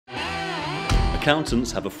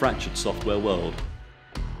Accountants have a fractured software world.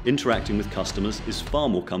 Interacting with customers is far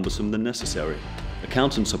more cumbersome than necessary.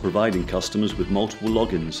 Accountants are providing customers with multiple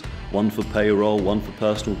logins, one for payroll, one for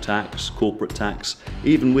personal tax, corporate tax.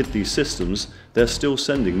 Even with these systems, they're still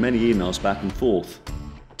sending many emails back and forth.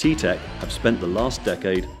 TTEC have spent the last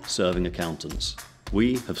decade serving accountants.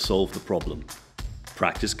 We have solved the problem.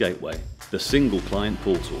 Practice Gateway, the single client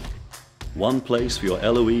portal. One place for your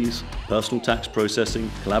LOEs, personal tax processing,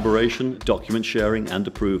 collaboration, document sharing and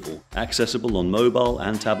approval. Accessible on mobile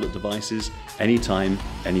and tablet devices, anytime,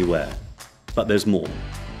 anywhere. But there's more.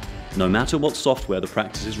 No matter what software the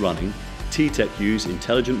practice is running, TTEC use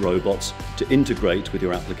intelligent robots to integrate with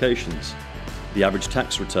your applications. The average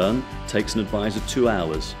tax return takes an advisor 2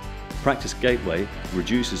 hours. Practice Gateway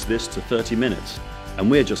reduces this to 30 minutes. And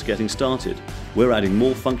we're just getting started. We're adding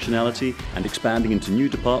more functionality and expanding into new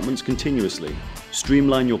departments continuously.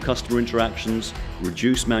 Streamline your customer interactions,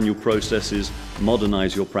 reduce manual processes,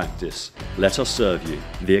 modernize your practice. Let us serve you,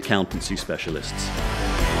 the accountancy specialists.